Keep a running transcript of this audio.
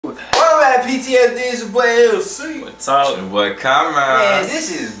What up at PTSDbusiness LLC? What's up? What come on? Man,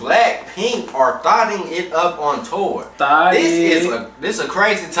 this is Blackpink or thotting it up on tour. This is a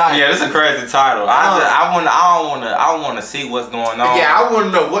crazy title. Yeah, this is a crazy title. I want to see what's going on. Yeah, I want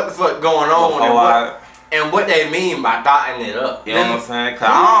to know what the fuck going on and what they mean by thotting it up. You know what I'm saying? Cause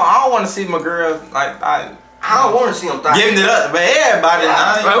I don't want to see my girls like I don't want to see them giving it up, but everybody.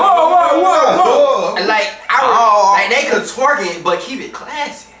 Like, whoa. Like they could twerk it, but keep it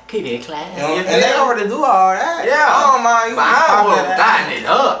classy. Keep it classy. You know, and they already do all that. Yeah. I don't mind. But I don't want them thotting it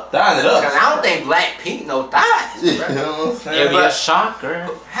up. Thotting it up. Cause I don't think Blackpink no thighs. You know what I'm saying? It'll be a shocker.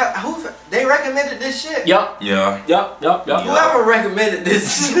 They recommended this shit? Yup. Yeah. Yup. Whoever recommended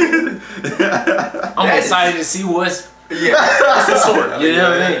this shit. I'm excited to see what's the story. You know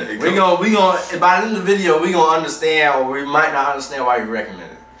what I mean? We gonna by the end of the video we gonna understand, or we might not understand why you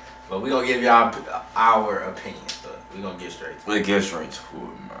recommended it. But we gonna give y'all our opinion. But we gonna get straight to it. We'll get straight to it, man.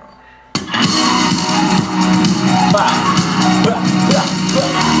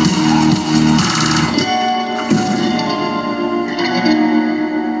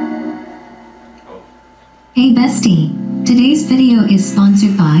 Hey bestie, today's video is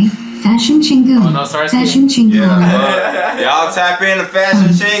sponsored by Fashion Chingu. Oh, no, sorry, Fashion Chingu. Y'all tap into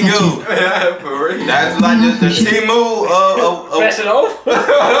Fashion Chingu. For real. That's like the Timu of Fashion over.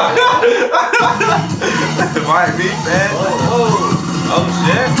 might be fast. Oh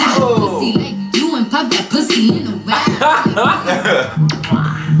shit. Oh. You and pop that pussy in the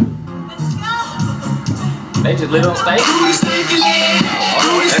They just lit on stage.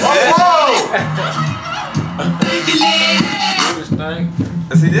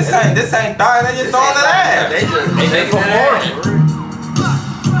 See, this ain't thotting. They just throwing it at. They performing.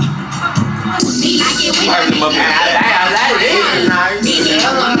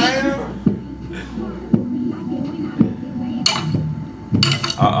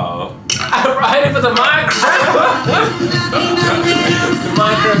 Right for the Minecraft. The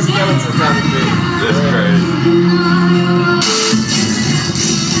Minecraft skeletons have a bit. That's crazy.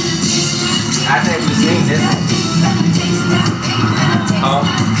 I think we seen this.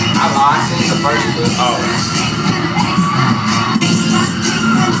 I seen the first clip.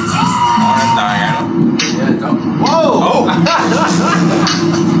 Diana. Yeah, whoa! Oh!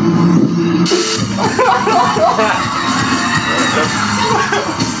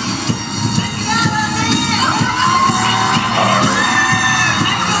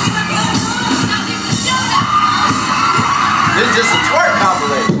 This is just a twerk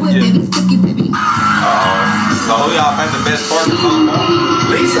compilation. So who y'all think the best twerker song?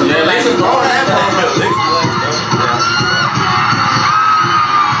 Lisa. Yeah, Lisa.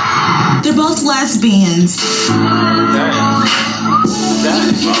 They're both lesbians.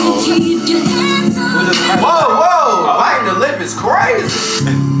 Whoa! Biting the lip is crazy.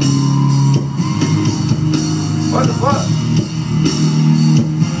 What the fuck?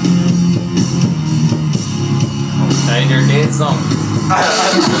 Hey, they're dead zombies.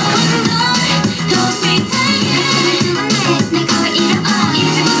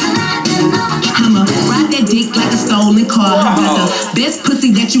 I'ma ride that dick like a stolen car. The best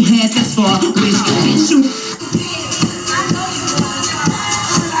pussy that you had thus far. Which bitch you?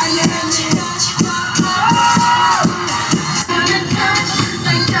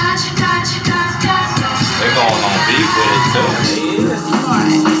 They're going on beat with it too.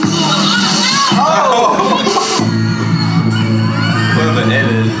 Put the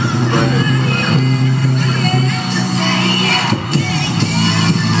edit.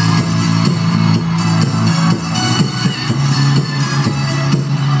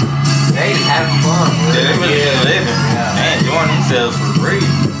 They just having fun. Yeah, they really living. They enjoying themselves for free.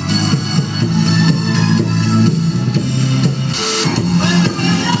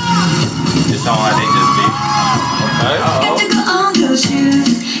 It sound like they just be.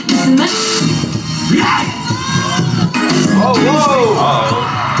 Whoa!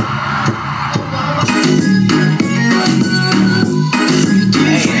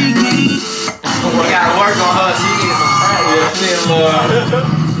 We gotta work on her. She needs some practice. Yeah,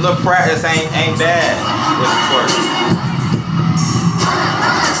 little practice ain't bad. Of course.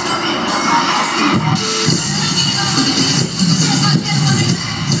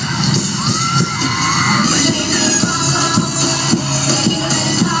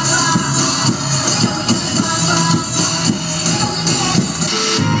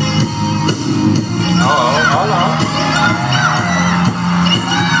 Hold on.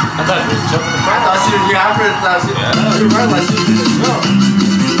 I thought you were jumping the front. I thought she was running like she was in the jump.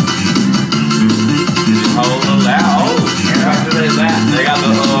 Hold on loud. They got the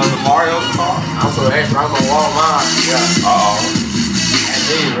Mario car. I'm so extra. I'm gonna walk mine. Yeah. And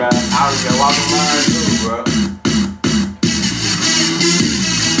me, bro. I was gonna walk around too, bro.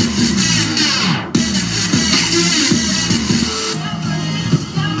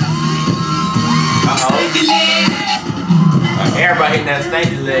 Everybody hitting that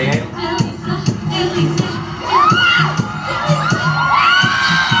stanky leg, ain't it?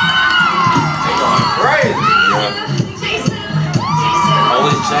 They going crazy. Yeah. Oh,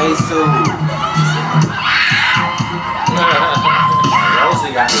 it's Jason.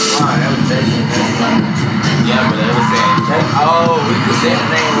 Rosie got the line. That was Jason. Yeah, but they were saying Jason. Oh, we could say the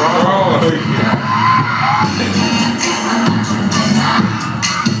name wrong.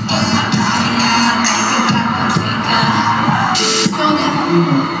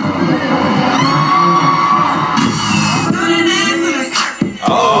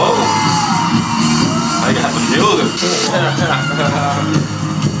 Oh, I got the music.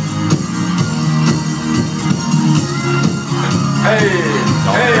 Hey,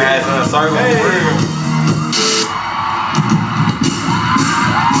 Don't hey, pass in a circle. hey.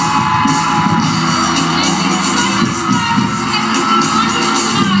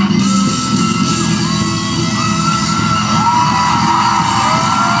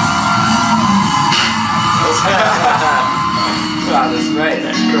 Wow, that's right.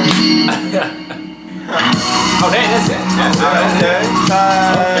 That's crazy. Oh, that's it.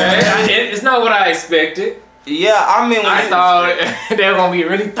 Okay. It's not what I expected. Yeah, I mean, I thought they were gonna be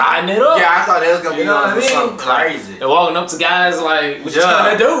really tying it up. Yeah, I thought they was gonna be You know what I doing mean? something crazy. They're walking up to guys like, what you Yeah.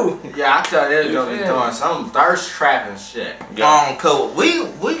 trying to do? Yeah, I thought they was gonna be Yeah. doing some thirst trapping shit. Cause we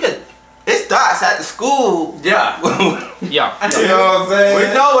could. It's dots at the school. Yeah. Yeah. You know what I'm saying? We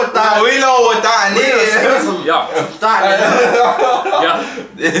know what thought. We know what thought is. Some Yeah. thought. Yeah.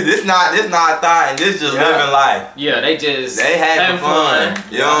 This not thought. This just Yeah. living life. Yeah, they just They having fun.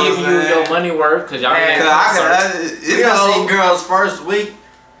 You know what giving I'm you saying? your money worth because y'all Man, ain't You done seen girls first week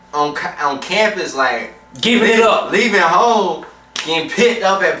on campus like giving it up. leaving home, getting picked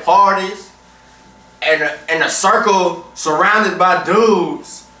up at parties, and in a circle surrounded by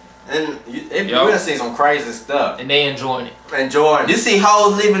dudes. And we done seen some crazy stuff. And they enjoying it. Enjoying You it. see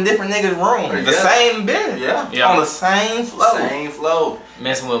hoes leaving different niggas' rooms. The Yeah. same bed. Yeah. Yeah. On the same floor. Same flow.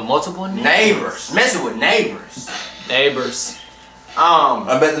 Messing with multiple Neighbors. Messing with neighbors. neighbors.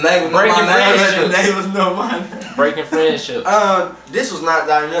 I bet the neighbors know Breaking my name. friendships. The neighbors know my name. Breaking friendships. This was not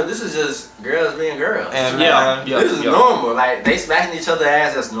done up. This is just girls being girls. And Yeah. This is normal. Like they smacking each other's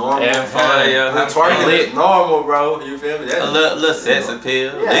ass. That's normal. Having fun. Yeah. The twerking is normal, bro. You feel me? That's A little sex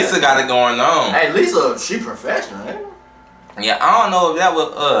appeal. Yeah. Lisa got it going on. Hey, Lisa, she professional. Ain't Yeah, I don't know if that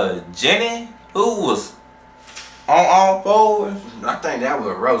was Jenny who was on all fours. she? I think that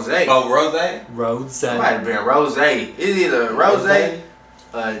was Rose. Oh, Rose. Roadside. It might have been Rose. It's either Rose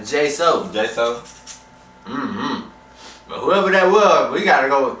or J-So. J-So. But whoever that was, we gotta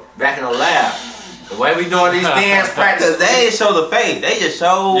go back in the lab. The way we doing these dance Cause practices. they didn't show the face. They just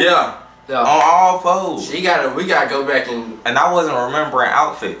showed Yeah. on all fours. We gotta go back and And I wasn't remembering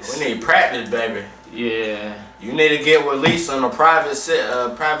outfits. we need practice, baby. Yeah. You need to get with Lisa in a private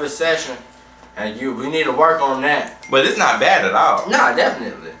session, and we need to work on that. But it's not bad at all. Nah,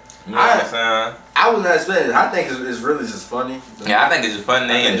 definitely. You know what I'm saying? I was not expecting it. I think it's really just funny. Yeah, I think it's just fun.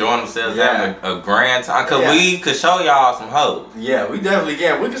 They enjoying themselves, Yeah. having a grand time. Cause Yeah. we could show y'all some hoes. Yeah, we definitely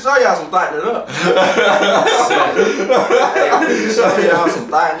can. We can show y'all some thotting it up. Hey, we can show y'all some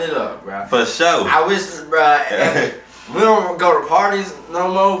thotting it up, bro. For sure. I wish, bro, we don't go to parties no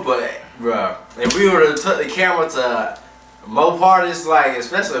more, but, bro, if we were to took the camera to more parties, like,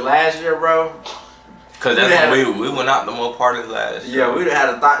 especially last year, bro. Cause that's when we went out to more parties last year. Yeah, we'd have had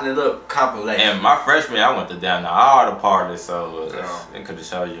a thotting it up compilation. And my freshman year, I went down to all the parties, so it could have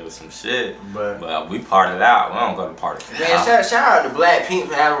showed you some shit. But we partied out. We don't go to parties. Man, shout out to Blackpink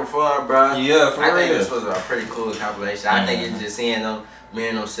for having fun, bro. Yeah, for I think real. this was a pretty cool compilation. I think it's just seeing them,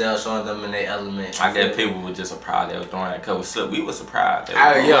 being themselves, showing them in their element. I guess people were just surprised they were throwing that cover. So we were surprised.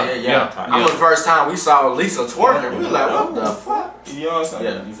 Yeah. I remember the first time we saw Lisa twerking, we were like, what the fuck? You know what I'm saying?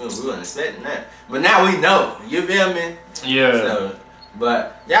 Yeah, you feel me? We weren't expecting that. But now we know. You feel me? Yeah. So,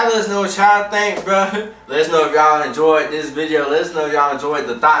 but y'all let us know what y'all think, bro. Let us know if y'all enjoyed this video. Let us know if y'all enjoyed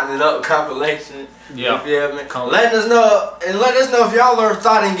the Thotting It Up compilation. Yeah. You feel me? Let us know, and let us know if y'all learned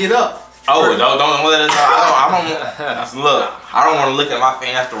Thotting Get Up. Oh, don't let us know. I don't look. I don't want to look at my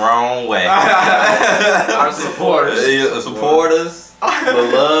fans the wrong way. Our supporters. Supporters, the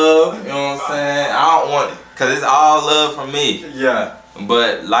love. You know what I'm saying? I don't want, cause it's all love from me. Yeah.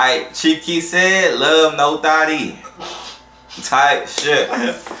 But like Chicky said, love no thotty. Type shit.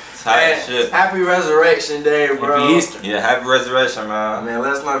 Type shit. Happy Resurrection Day, bro. Happy Easter. Yeah, happy resurrection, man. Man,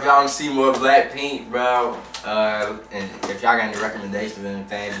 let us know if y'all want to see more Blackpink, bro. And if y'all got any recommendations or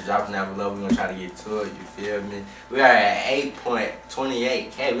anything, just drop them down below. We're gonna try to get to it. You feel me? We are at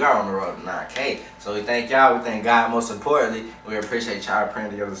 8.28K. We are on the road to 9K. So we thank y'all. We thank God. Most importantly, we appreciate y'all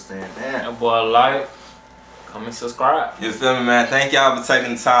praying together to stand down. That boy like, comment, subscribe. You feel me, man? Thank y'all for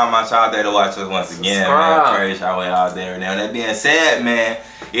taking the time out y'all day to watch us once again, man. KHAI out there. Now that being said, man,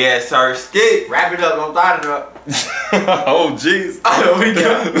 yeah, sir, skip. Wrap it up. Don't thought it up. Oh, jeez. We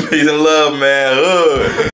go. Peace and love, man.